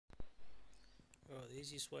the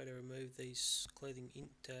easiest way to remove these clothing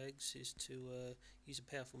ink tags is to use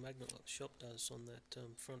a powerful magnet like the shop does on that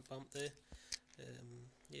front bump there.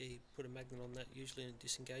 Yeah, you put a magnet on that usually and it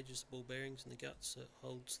disengages the ball bearings and the guts, so it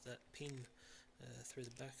holds that pin through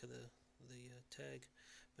the back of the tag.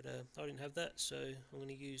 But I didn't have that, so I'm going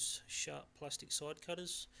to use sharp plastic side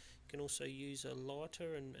cutters. You can also use a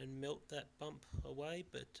lighter and melt that bump away,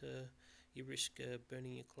 but you risk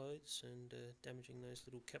burning your clothes and damaging those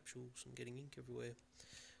little capsules and getting ink everywhere.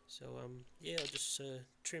 So yeah, I'll just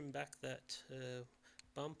trim back that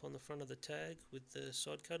bump on the front of the tag with the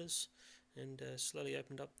side cutters and slowly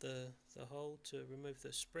opened up the hole to remove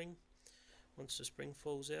the spring. Once the spring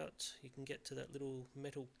falls out, you can get to that little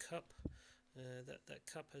metal cup. That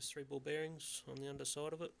cup has 3 ball bearings on the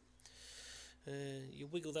underside of it. You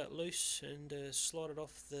wiggle that loose and slide it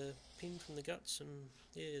off the pin from the guts, and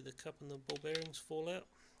yeah, the cup and the ball bearings fall out.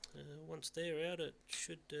 Once they're out, it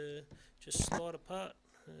should just slide apart.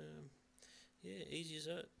 Yeah, easy as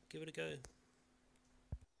that. Give it a go.